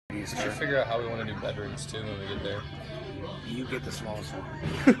We should figure out how we want to do bedrooms too when we get there. You get the smallest one.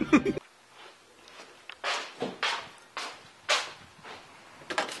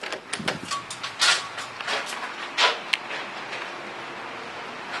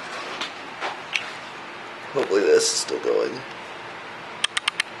 Hopefully this is still going.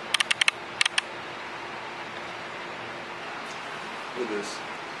 Look at this.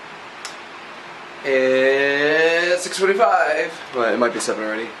 It's 6:45. Well, it might be 7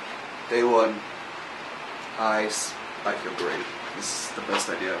 already. Day 1. I feel great. This is the best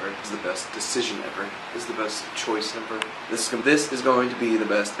idea ever. This is the best decision ever. This is the best choice ever. This is going to be the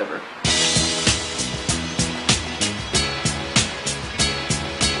best ever.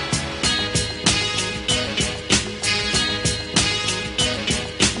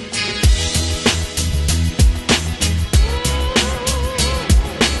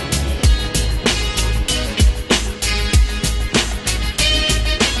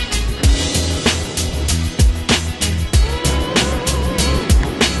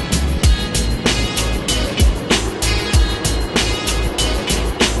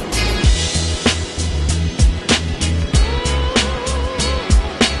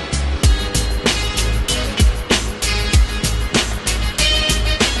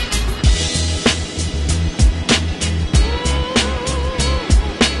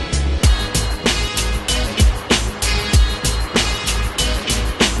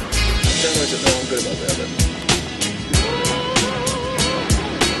 Good about that, but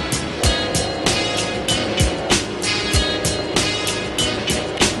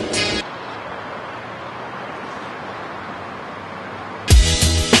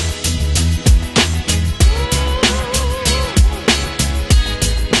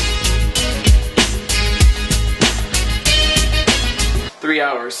 3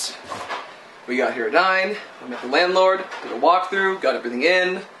 hours. We got here at 9. I met the landlord, did a walkthrough, got everything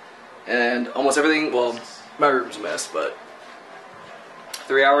in. And almost everything, well, my room's a mess, but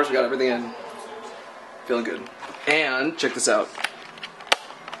 3 hours, we got everything in. Feeling good. And, check this out.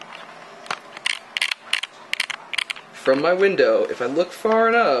 From my window, if I look far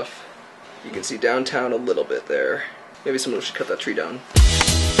enough, you can see downtown a little bit there. Maybe someone should cut that tree down.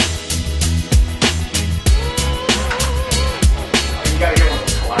 You gotta get one of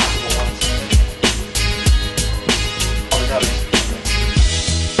those collapsible ones.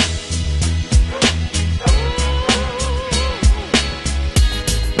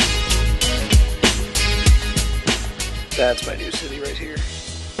 That's my new city right here,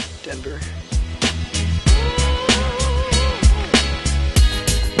 Denver.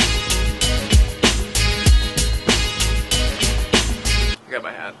 I got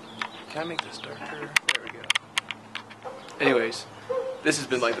my hat. Can I make this darker? There we go. Anyways, this has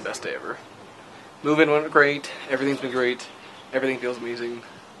been like the best day ever. Move-in went great, everything's been great, everything feels amazing.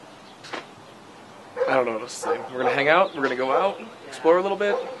 I don't know what else to say. We're gonna hang out, we're gonna go out, explore a little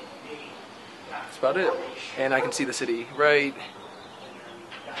bit. That's about it. And I can see the city right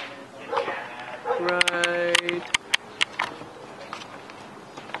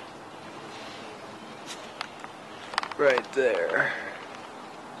there.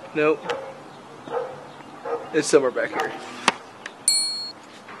 Nope. It's somewhere back here.